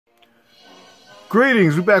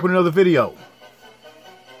Greetings, we're back with another video.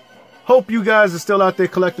 Hope you guys are still out there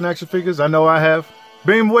collecting action figures. I know I have.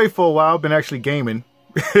 Been away for a while, been actually gaming.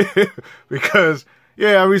 Because,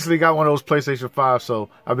 yeah, I recently got one of those PlayStation 5, so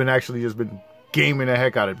I've been actually just been gaming the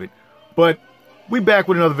heck out of it. But, we back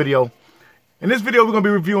with another video. In this video, we're going to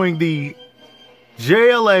be reviewing the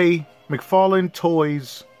JLA Mcfarlane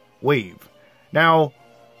Toys Wave. Now,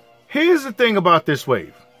 here's the thing about this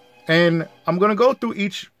wave. And I'm going to go through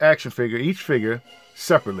each figure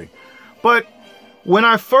separately. But when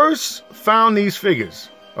I first found these figures,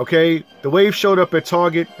 okay, the wave showed up at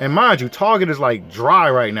Target. And mind you, Target is like dry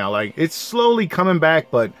right now. Like, it's slowly coming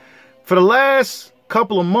back. But for the last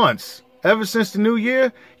couple of months, ever since the new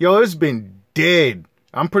year, yo, it's been dead.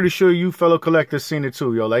 I'm pretty sure you fellow collectors seen it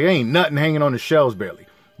too, yo. Like, ain't nothing hanging on the shelves barely.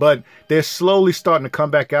 But they're slowly starting to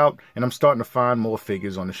come back out. And I'm starting to find more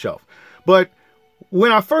figures on the shelf. But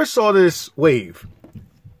when I first saw this wave,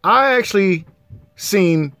 I actually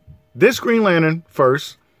seen this Green Lantern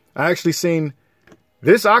first. I actually seen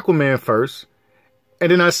this Aquaman first.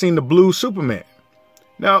 And then I seen the blue Superman.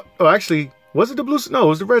 Now, oh, actually, was it the blue? No, it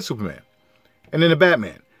was the red Superman. And then the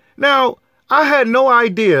Batman. Now, I had no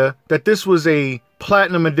idea that this was a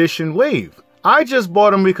Platinum Edition wave. I just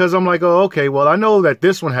bought them because I'm like, oh, okay, well, I know that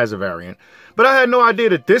this one has a variant. But I had no idea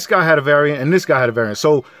that this guy had a variant and this guy had a variant.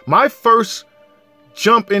 So my first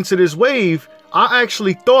jump into this wave, I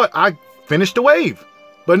actually thought I finished the wave.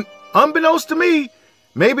 But unbeknownst to me,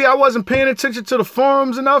 maybe I wasn't paying attention to the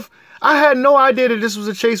forums enough. I had no idea that this was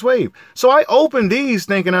a chase wave. So I opened these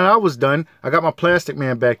thinking that I was done. I got my Plastic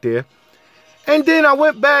Man back there. And then I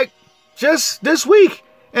went back just this week.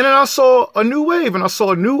 And then I saw a new wave. And I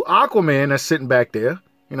saw a new Aquaman that's sitting back there.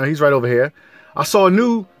 You know, he's right over here. I saw a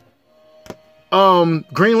new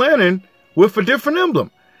Green Lantern with a different emblem.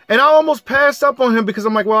 And I almost passed up on him because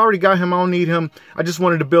I'm like, well, I already got him. I don't need him. I just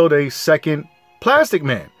wanted to build a second Plastic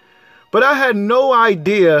Man. But I had no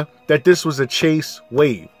idea that this was a chase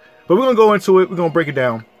wave. But we're going to go into it. We're going to break it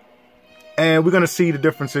down. And we're going to see the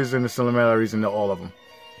differences and the similarities in all of them.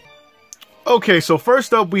 Okay, so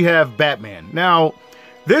first up we have Batman. Now,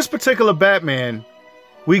 this particular Batman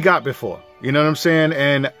we got before. You know what I'm saying?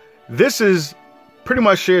 And this is pretty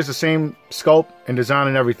much shares the same sculpt and design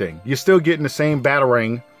and everything. You're still getting the same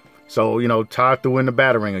Batarang. So, you know, Todd threw in the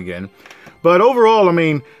Batarang again. But overall, I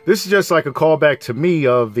mean, this is just like a callback to me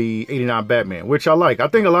of the 89 Batman, which I like. I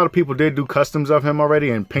think a lot of people did do customs of him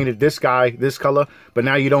already and painted this guy this color. But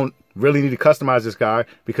now you don't really need to customize this guy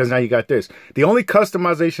because now you got this. The only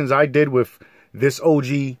customizations I did with this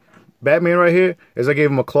OG Batman right here is I gave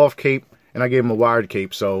him a cloth cape and I gave him a wired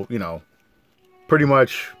cape. So, you know, pretty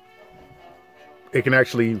much it can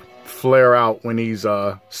actually flare out when he's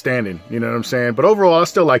standing, you know what I'm saying? But overall, I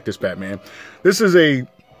still like this Batman. This is a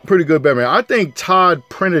pretty good Batman. I think Todd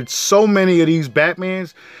printed so many of these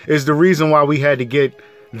Batmans is the reason why we had to get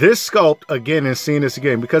this sculpt again and seeing this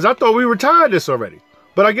again, because I thought we retired this already.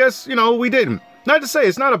 But I guess, you know, we didn't. Not to say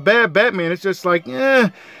it's not a bad Batman. It's just like,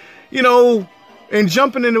 you know, and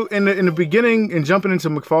jumping in the beginning and jumping into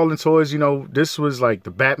Mcfarlane Toys, you know, this was like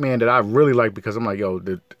the Batman that I really like because I'm like, yo,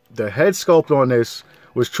 the head sculpt on this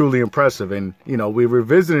was truly impressive. And, you know, we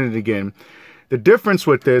revisited it again. The difference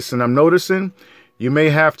with this, and I'm noticing, you may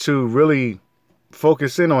have to really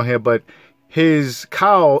focus in on here, but his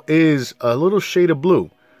cowl is a little shade of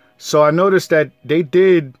blue. So I noticed that they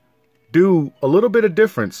did do a little bit of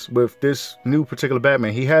difference with this new particular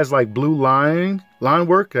Batman. He has like blue line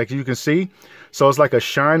work, like you can see. So it's like a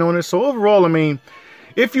shine on it. So overall, I mean,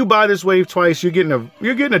 if you buy this wave twice, you're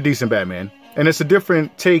getting a decent Batman. And it's a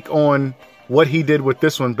different take on what he did with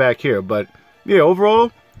this one back here. But yeah,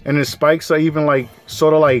 overall, and his spikes are even like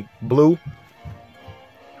sort of like blue.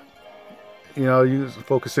 You know, you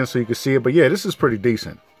focus in so you can see it. But yeah, this is pretty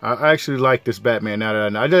decent. I actually like this Batman now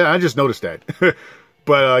that I just noticed that.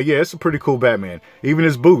 But yeah, it's a pretty cool Batman. Even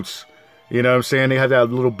his boots, you know what I'm saying? They have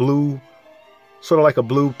that little blue, sort of like a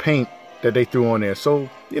blue paint that they threw on there. So,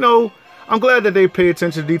 you know, I'm glad that they pay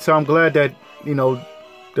attention to detail. I'm glad that, you know,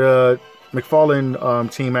 the Mcfarlane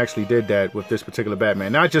team actually did that with this particular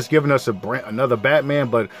Batman. Not just giving us another Batman,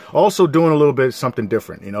 but also doing a little bit something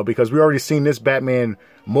different, you know, because we already seen this Batman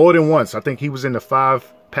more than once. I think he was in the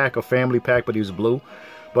 5-pack or family pack, but he was blue.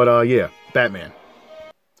 But yeah, Batman.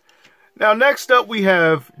 Now, next up, we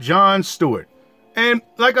have John Stewart. And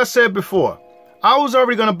like I said before, I was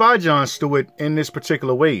already going to buy John Stewart in this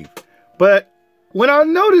particular wave. But when I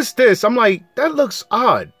noticed this, I'm like, that looks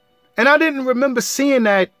odd. And I didn't remember seeing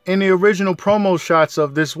that in the original promo shots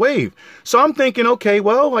of this wave. So I'm thinking, okay,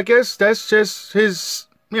 well, I guess that's just his,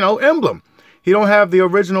 you know, emblem. He don't have the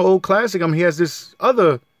original old classic. I mean, he has this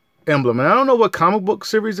other emblem. And I don't know what comic book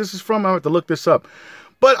series this is from. I have to look this up.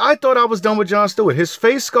 But I thought I was done with Jon Stewart. His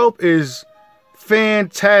face sculpt is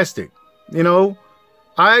fantastic. You know,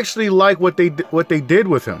 I actually like what they did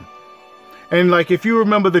with him. And like, if you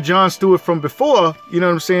remember the Jon Stewart from before, you know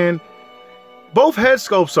what I'm saying? Both head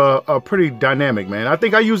sculpts are pretty dynamic, man. I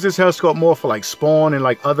think I use this head sculpt more for like Spawn and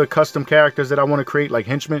like other custom characters that I want to create, like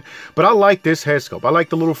henchmen. But I like this head sculpt. I like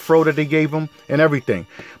the little fro that they gave him and everything.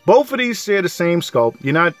 Both of these share the same sculpt.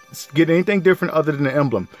 You're not getting anything different other than the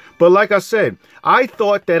emblem. But like I said, I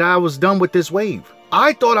thought that I was done with this wave.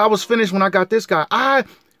 I thought I was finished when I got this guy.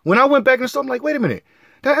 When I went back and saw, I'm like, wait a minute,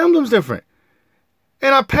 that emblem's different.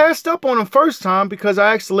 And I passed up on him first time because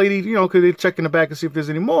I asked the lady, you know, could they check in the back and see if there's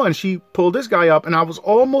any more? And she pulled this guy up, and I was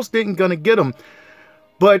almost gonna get him.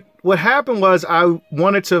 But what happened was I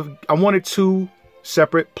wanted 2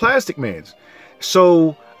 separate Plastic Mans.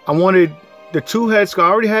 So I wanted the 2 head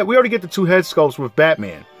sculpts. We already get the 2 head sculpts with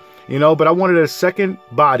Batman, you know, but I wanted a second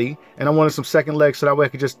body and I wanted some second legs so that way I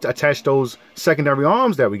could just attach those secondary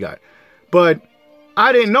arms that we got. But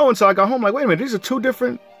I didn't know until I got home, like, wait a minute, these are two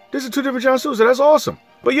different Jon Stewarts. So that's awesome.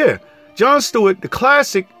 But yeah, Jon Stewart, the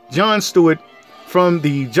classic Jon Stewart from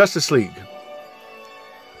the Justice League.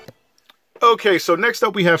 Okay, so next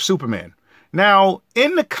up we have Superman. Now,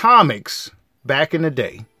 in the comics, back in the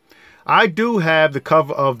day, I do have the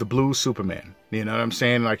cover of the blue Superman. You know what I'm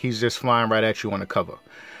saying? Like, he's just flying right at you on the cover.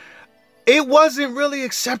 It wasn't really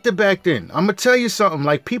accepted back then. I'm going to tell you something.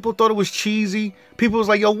 Like, people thought it was cheesy. People was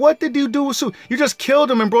like, yo, what did you do with Superman? You just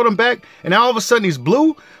killed him and brought him back, and now all of a sudden he's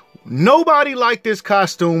blue? Nobody liked this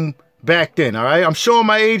costume back then, all right? I'm showing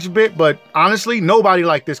my age a bit, but honestly, nobody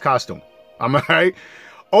liked this costume. I'm all right?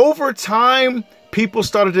 Over time, people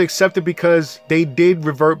started to accept it because they did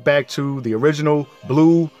revert back to the original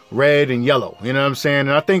blue, red, and yellow. You know what I'm saying?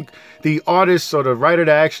 And I think the artist or the writer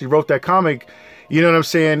that actually wrote that comic, you know what I'm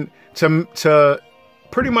saying, to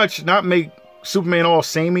pretty much not make Superman all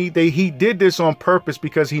samey, he did this on purpose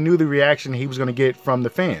because he knew the reaction he was going to get from the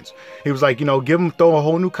fans. He was like, you know, throw a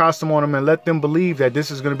whole new costume on him and let them believe that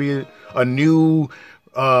this is going to be a new,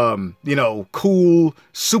 you know, cool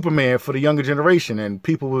Superman for the younger generation, and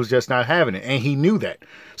people was just not having it, and he knew that.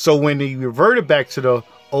 So when he reverted back to the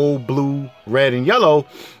old blue, red, and yellow,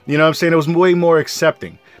 you know what I'm saying, it was way more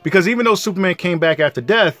accepting. Because even though Superman came back after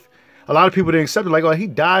death, a lot of people didn't accept it, like, oh, he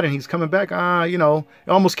died and he's coming back. You know,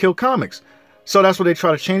 it almost killed comics. So that's what they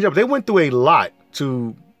try to change up. They went through a lot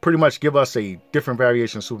to pretty much give us a different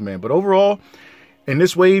variation of Superman. But overall, in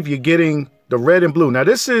this wave, you're getting the red and blue. Now,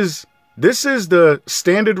 this is the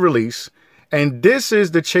standard release, and this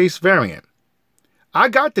is the Chase variant. I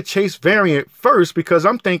got the Chase variant first because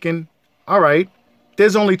I'm thinking, all right,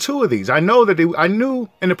 there's only 2 of these. I know that I knew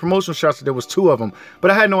in the promotional shots that there was 2 of them,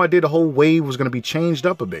 but I had no idea the whole wave was going to be changed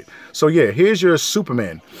up a bit. So yeah, here's your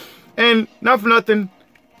Superman. And not for nothing,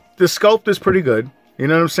 the sculpt is pretty good. You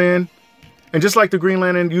know what I'm saying? And just like the Green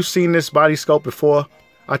Lantern, you've seen this body sculpt before.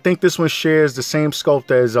 I think this one shares the same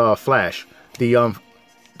sculpt as Flash.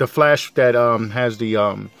 The Flash that has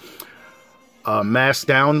the mask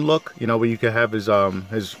down look. You know, where you can have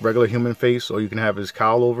his regular human face, or you can have his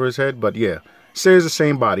cowl over his head. But yeah, shares the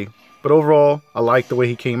same body. But overall, I like the way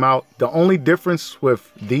he came out. The only difference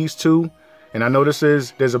with these 2, and I notice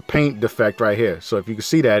there's a paint defect right here. So if you can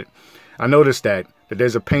see that, I noticed that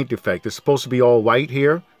there's a paint defect. It's supposed to be all white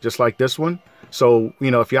here, just like this one. So, you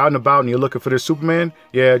know, if you're out and about and you're looking for this Superman,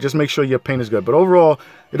 yeah, just make sure your paint is good. But overall,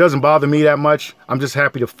 it doesn't bother me that much. I'm just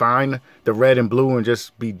happy to find the red and blue and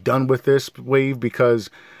just be done with this wave, because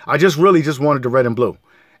I really just wanted the red and blue.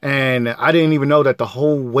 And I didn't even know that the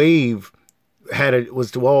whole wave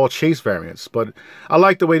was all Chase variants. But I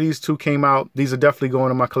like the way these 2 came out. These are definitely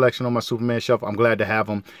going in my collection on my Superman shelf. I'm glad to have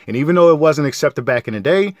them. And even though it wasn't accepted back in the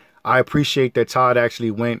day, I appreciate that Todd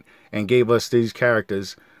actually went and gave us these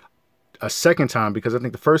characters a second time, because I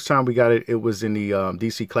think the first time we got it was in the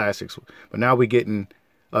DC Classics. But now we're getting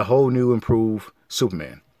a whole new improved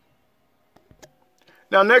Superman.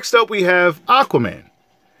 Now, next up we have Aquaman.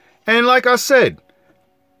 And like I said,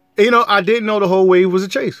 you know, I didn't know the whole wave was a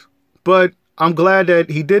Chase. But I'm glad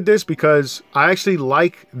that he did this, because I actually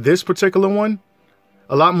like this particular one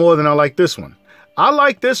a lot more than I like this one. I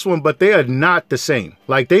like this one, but they are not the same.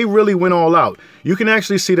 Like, they really went all out. You can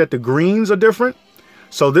actually see that the greens are different.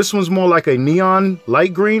 So this one's more like a neon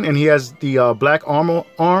light green, and he has the black arm.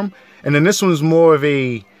 And then this one's more of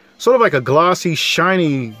a sort of like a glossy,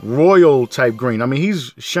 shiny, royal type green. I mean,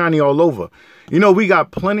 he's shiny all over. You know, we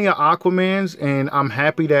got plenty of Aquamans, and I'm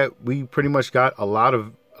happy that we pretty much got a lot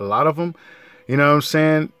of them. You know what I'm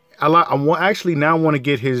saying? I actually now want to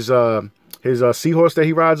get his his seahorse that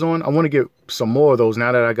he rides on. I want to get some more of those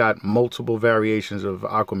now that I got multiple variations of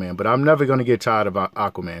Aquaman. But I'm never going to get tired of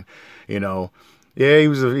Aquaman. You know, yeah,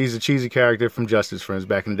 he's a cheesy character from Justice Friends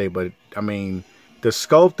back in the day. But I mean, the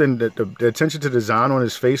sculpt and the attention to design on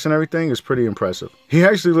his face and everything is pretty impressive. He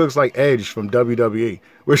actually looks like Edge from WWE,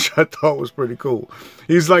 which I thought was pretty cool.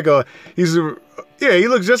 He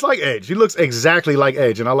looks just like Edge. He looks exactly like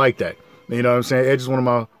Edge, and I like that. You know what I'm saying? Edge is one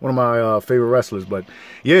of my favorite wrestlers. But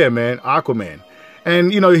yeah, man, Aquaman.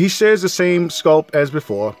 And, you know, he shares the same sculpt as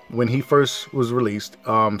before when he first was released.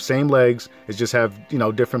 Same legs. It just have, you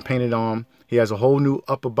know, different painted on. He has a whole new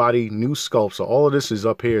upper body, new sculpt. So all of this is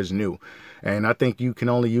up here is new. And I think you can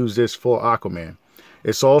only use this for Aquaman.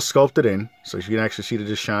 It's all sculpted in, so you can actually see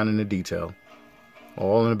the shine in the detail.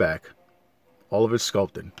 All in the back. All of it's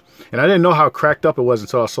sculpted. And I didn't know how cracked up it was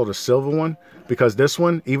until I saw the silver one. Because this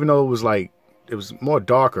one, even though it was more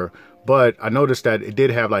darker, but I noticed that it did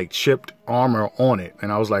have like chipped armor on it. And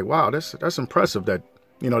I was like, wow, that's impressive that,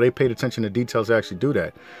 you know, they paid attention to details to actually do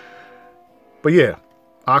that. But yeah,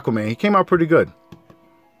 Aquaman, he came out pretty good.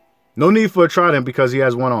 No need for a trident because he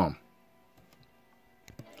has one arm.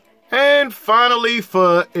 And finally,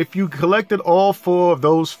 if you collected all 4 of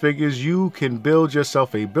those figures, you can build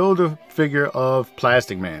yourself a Build-A-Figure of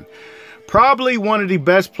Plastic Man. Probably one of the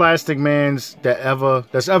best Plastic Mans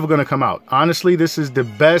that's ever going to come out. Honestly, this is the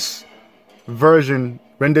best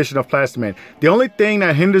rendition of Plastic Man. The only thing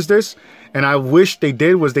that hinders this, and I wish they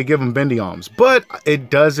did, was they give him bendy arms. But it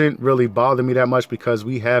doesn't really bother me that much because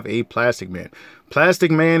we have a Plastic Man.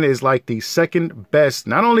 Plastic Man is like the second best.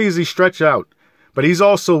 Not only is he stretched out, but he's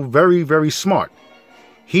also very, very smart.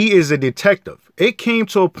 He is a detective. It came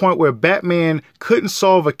to a point where Batman couldn't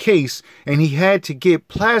solve a case and he had to get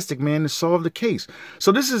Plastic Man to solve the case.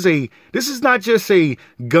 So this is not just a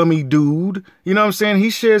gummy dude. You know what I'm saying? He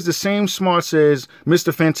shares the same smarts as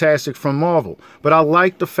Mr. Fantastic from Marvel. But I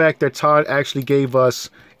like the fact that Todd actually gave us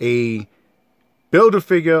a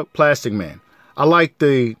Build-A-Figure Plastic Man. I like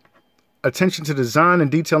the attention to design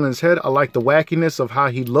and detail in his head. I like the wackiness of how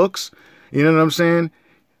he looks. You know what I'm saying?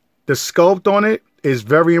 The sculpt on it is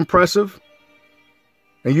very impressive.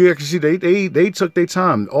 And you actually see they took their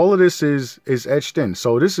time. All of this is etched in.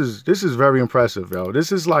 So this is very impressive, yo.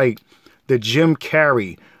 This is like the Jim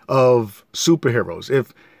Carrey of superheroes.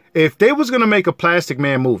 If they was gonna make a Plastic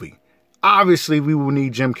Man movie, obviously we would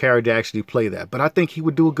need Jim Carrey to actually play that. But I think he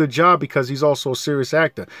would do a good job because he's also a serious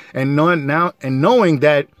actor. And knowing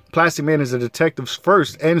that Plastic Man is a detective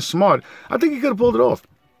first and smart, I think he could have pulled it off.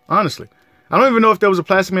 Honestly. I don't even know if there was a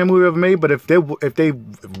Plastic Man movie ever made, but if they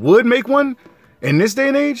would make one in this day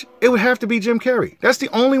and age, it would have to be Jim Carrey. That's the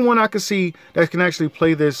only one I could see that can actually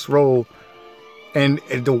play this role. And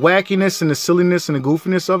the wackiness and the silliness and the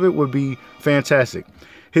goofiness of it would be fantastic.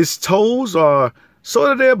 His toes are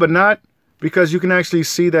sort of there, but not, because you can actually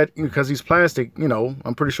see that because he's plastic. You know,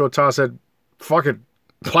 I'm pretty sure Todd said, fuck it,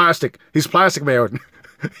 plastic. He's Plastic Man.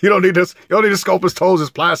 You don't need this. You don't need to sculpt his toes.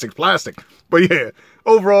 It's plastic. But yeah,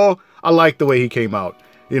 overall, I like the way he came out.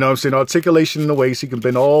 You know what I'm saying? Articulation in the waist. He can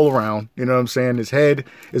bend all around. You know what I'm saying? His head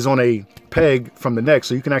is on a peg from the neck,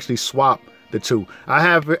 so you can actually swap the two.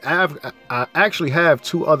 I actually have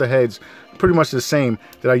 2 other heads, pretty much the same,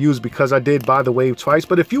 that I use because I did buy the Wave twice.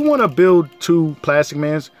 But if you want to build 2 Plastic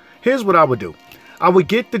Mans, here's what I would do. I would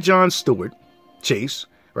get the John Stewart Chase,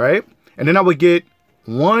 right? And then I would get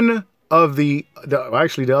one of the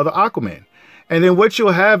other Aquaman. And then what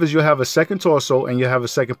you'll have is you'll have a second torso and you'll have a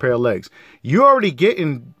second pair of legs. You're already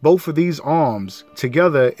getting both of these arms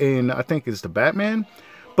together in, I think it's the Batman,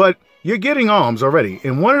 but you're getting arms already.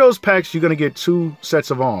 In one of those packs, you're going to get 2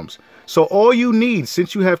 sets of arms. So all you need,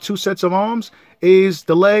 since you have 2 sets of arms, is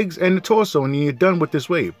the legs and the torso, and you're done with this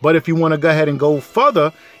wave. But if you want to go ahead and go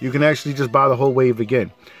further, you can actually just buy the whole wave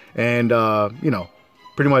again. And, you know,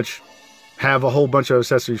 pretty much have a whole bunch of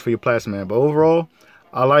accessories for your Plastic Man. But overall,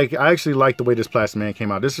 I actually like the way this Plastic Man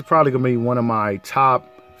came out. This is probably going to be one of my top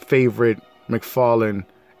favorite Mcfarlane.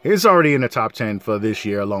 It's already in the top 10 for this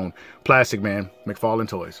year alone. Plastic Man, Mcfarlane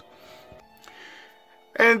Toys.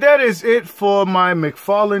 And that is it for my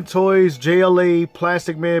Mcfarlane Toys JLA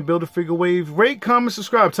Plastic Man Build-A-Figure Wave. Rate, comment,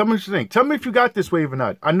 subscribe. Tell me what you think. Tell me if you got this wave or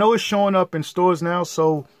not. I know it's showing up in stores now,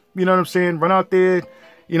 so you know what I'm saying? Run out there,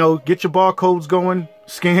 you know, get your barcodes going,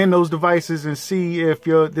 scan those devices, and see if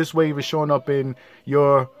this wave is showing up in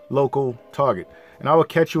your local Target. And I will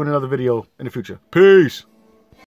catch you in another video in the future. Peace.